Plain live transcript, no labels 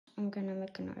I'm gonna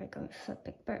make an origami for a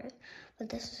big bird. But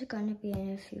this is gonna be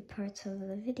in a few parts of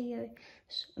the video.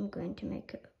 So I'm going to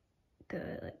make it go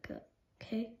like that.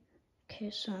 Okay?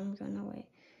 Okay, so I'm gonna wait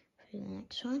for the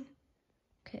next one.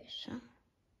 Okay,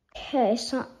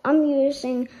 so I'm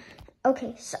using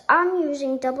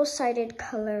double-sided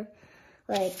color.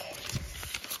 Like,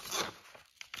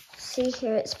 see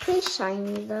here, it's pretty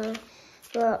shiny though.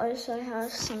 But also I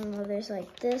have some others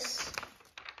like this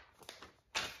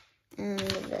and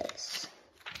this.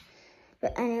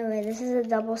 But anyway, this is a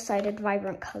double-sided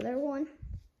vibrant color one.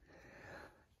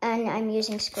 And I'm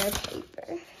using square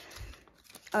paper.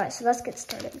 Alright, so let's get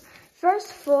started.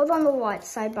 First, fold on the white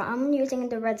side, but I'm using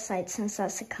the red side since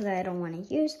that's the color I don't want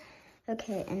to use.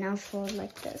 Okay, and now fold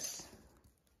like this.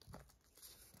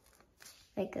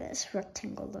 Like this,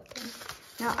 rectangle looking.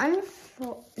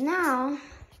 Now,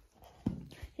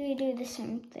 you do the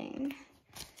same thing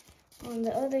on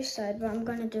the other side, but I'm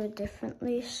going to do it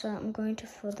differently. So I'm going to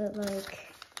fold it like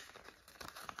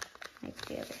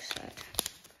the other side.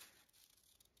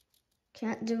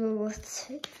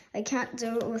 I can't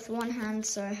do it with one hand,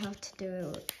 so I have to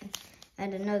do it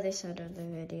at another side of the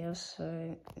video,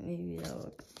 so maybe that'll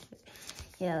look good.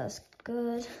 Yeah, that's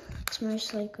good. It's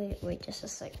most likely, wait just a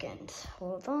second,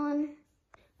 hold on.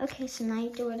 Okay, so now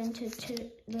you do it into two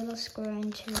little square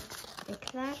into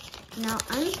like that. Now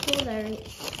unfold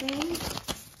everything,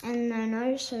 and then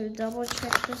also double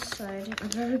check this side. I'm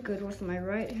very good with my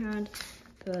right hand,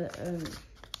 but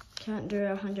can't do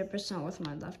it 100% with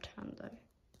my left hand though.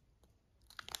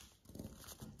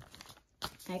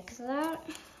 Like that.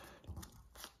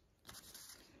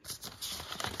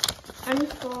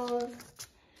 Unfold.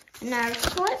 Now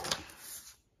flip.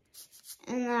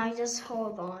 And then I just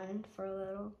hold on for a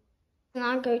little.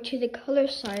 Now go to the color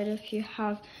side if you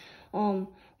have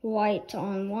white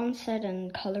on one side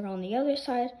and color on the other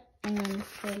side, and then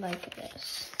fold like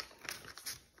this.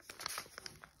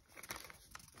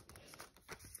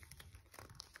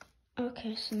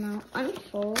 Okay, so now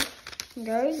unfold,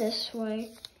 go this way,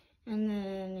 and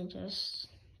then just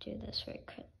do this way.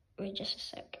 Wait just a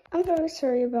sec. I'm very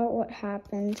sorry about what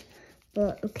happened,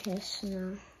 but okay, so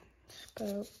now let's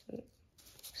go.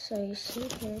 So you see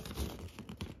here.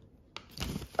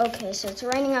 Okay, so it's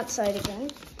raining outside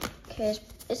again. Okay,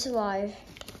 it's alive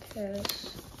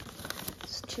because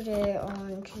it's today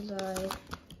on July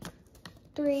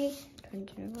 3,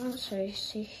 2021. So you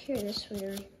see here this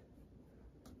weird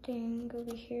thing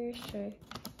over here, so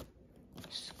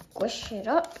squish it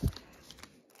up.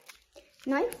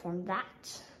 Now you form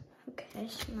that. Okay,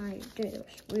 so now you do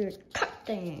those weird cut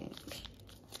things.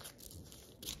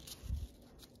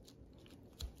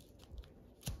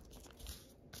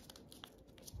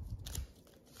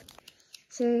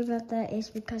 Sorry about that, it's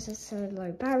because it said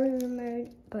like battery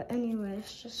mode, but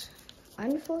anyways, just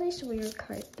unfold these weird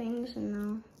kite things, and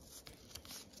now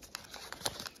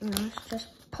let's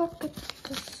just pocket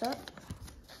this up.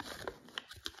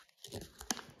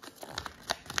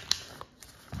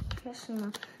 Okay, so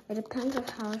now it depends on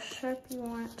how sharp you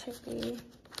want it to be.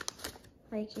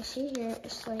 Like you see here,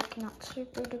 it's like not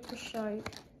super duper sharp,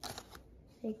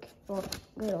 like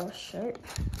little sharp.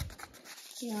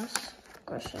 Yes,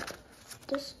 squish it.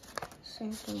 This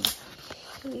same thing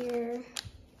here.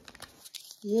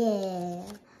 Yeah.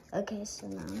 Okay, so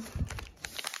now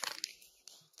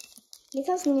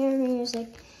because near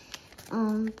music,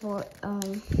 but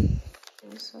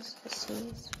this was the see,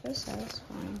 it's very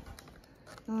satisfying.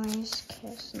 Nice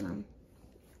kiss now.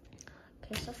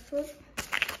 Okay, so flip.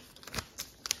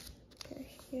 Okay,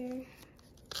 here.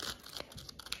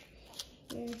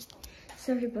 Here.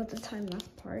 Sorry about the time lapse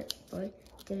part, but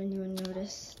didn't even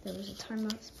notice there was a time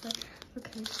lapse part.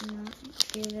 Okay, so now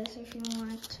do this if you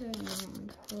want to, and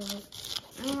then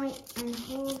and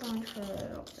hold on for a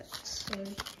little bit. So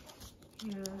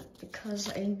yeah, because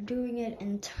I'm doing it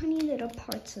in tiny little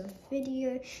parts of the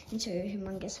video into a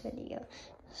humongous video.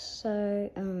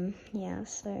 So yeah,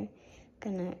 so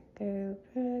gonna go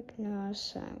back now.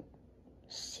 So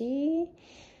see,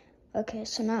 okay,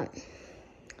 so now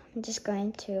I'm just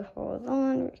going to hold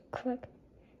on real quick.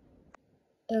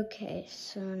 Okay,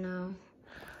 so now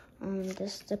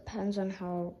this depends on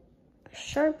how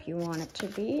sharp you want it to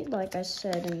be, like I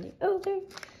said in the other.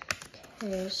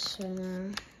 Okay, so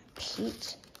now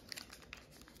Pete.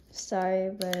 Sorry,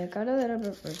 but I got a little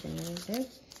bit broken there.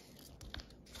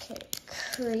 Okay,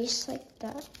 crease like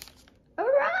that.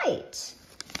 Alright!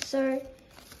 So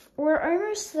we're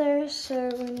almost there, so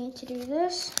we need to do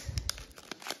this.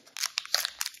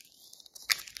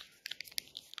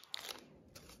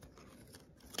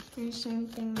 And same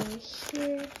thing right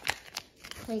here.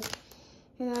 Like,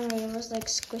 remember it was like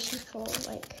squishy full,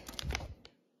 like.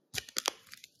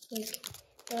 Like,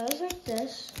 it was like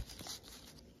this.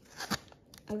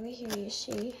 Over here you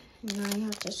see, and now you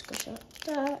have to squish out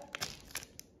that.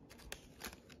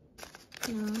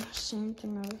 Now, same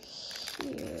thing over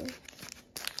here.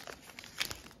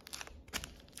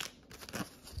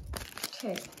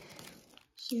 Okay,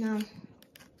 so now,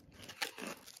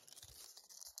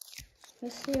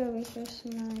 let's see over here, so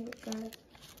now you got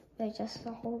like just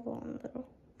the whole one little.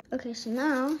 Okay, so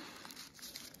now,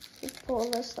 you pull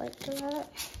this like that.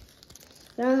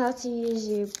 You don't have to use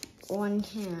your one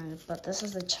hand, but this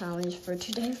is a challenge for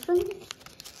today for me.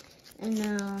 And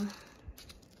now,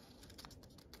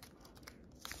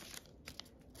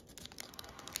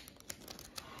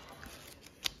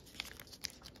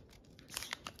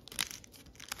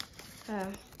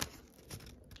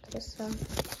 okay, so,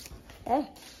 hey,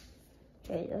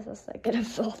 this is like gonna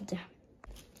fall down.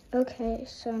 Okay,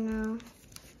 so now,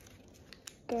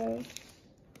 go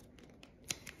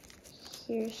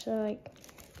here, so like,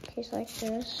 case like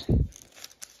this.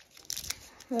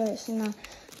 Alright, so now,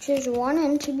 choose one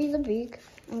end to be the beak.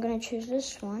 I'm gonna choose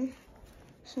this one.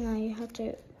 So now you have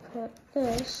to put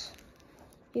this.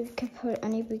 You can put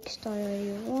any beak style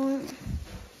you want.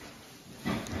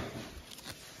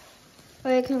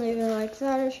 Or you can leave it like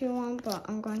that if you want, but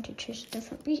I'm going to choose a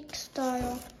different beak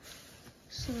style.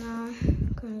 So now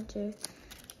I'm going to do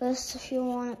this if you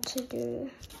want it to do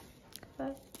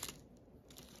that.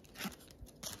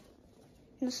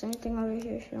 And the same thing over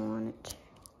here if you want it to.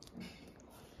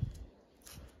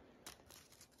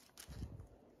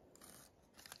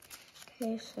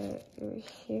 Okay, so over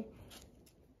here.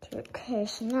 Okay,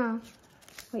 so now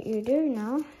what you do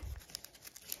now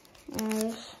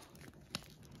is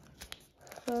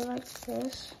go like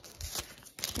this.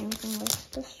 Same thing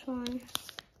with this one.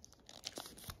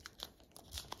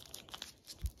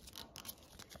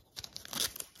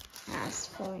 It's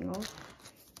falling off.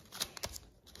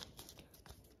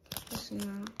 So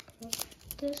now go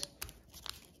like this.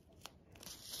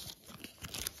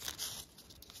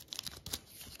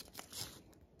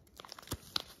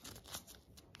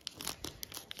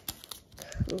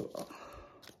 Cool.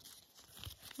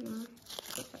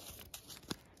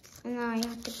 And now you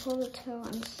have to pull the tail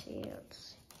and see.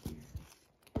 Let's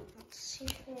see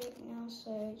right now.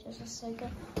 So just a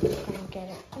second. I'm gonna get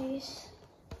it, please.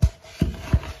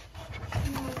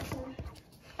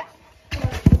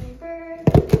 Bird.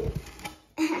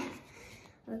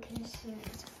 Okay, so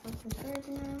it's a fluffy bird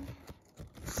now.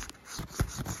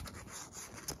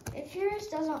 If yours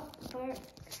doesn't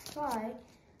fly,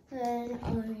 then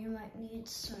you might need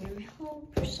some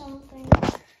help or something.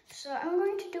 So I'm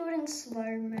going to do it in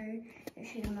slime mode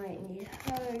if you might need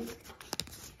help.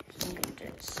 So I'm going to do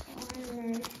it in slime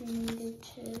mode if you needed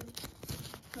to.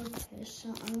 Okay,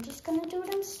 so I'm just going to do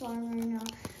it in slime mode now.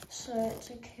 So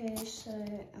it's okay, so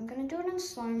I'm going to do it in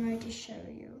slime mode to show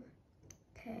you.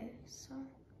 Okay, so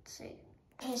let's see.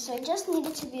 Okay, so I just need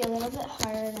it to be a little bit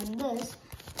higher than this.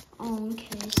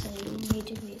 Okay, so you need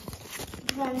to be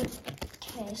then.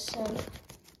 Okay, so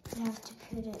you have to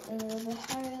put it a little bit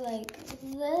higher, like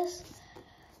this,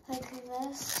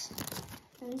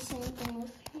 and same thing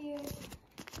with here.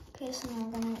 Okay, so now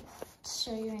I'm gonna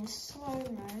show you in slow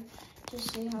mode to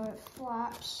see how it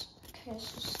flaps. Okay,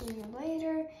 so see you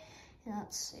later. And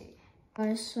let's see.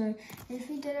 Alright, so if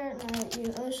you did it right,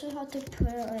 you also have to put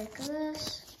it like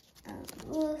this and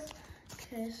this.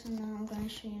 Okay, so now I'm gonna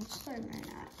show you in slow mode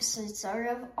now. So sorry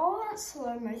of all that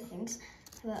slow mode things,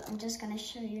 but I'm just gonna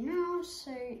show you now.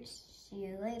 So see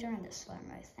you later in the slow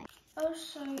mode thing.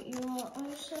 Also, you will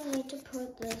also need to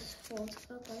put this fold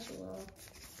up as well.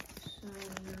 So now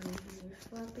you have your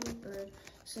flapping bird.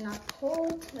 So now pull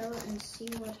the tail and see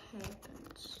what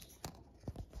happens.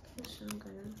 Okay, so I'm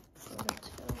gonna pull the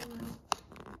tail now.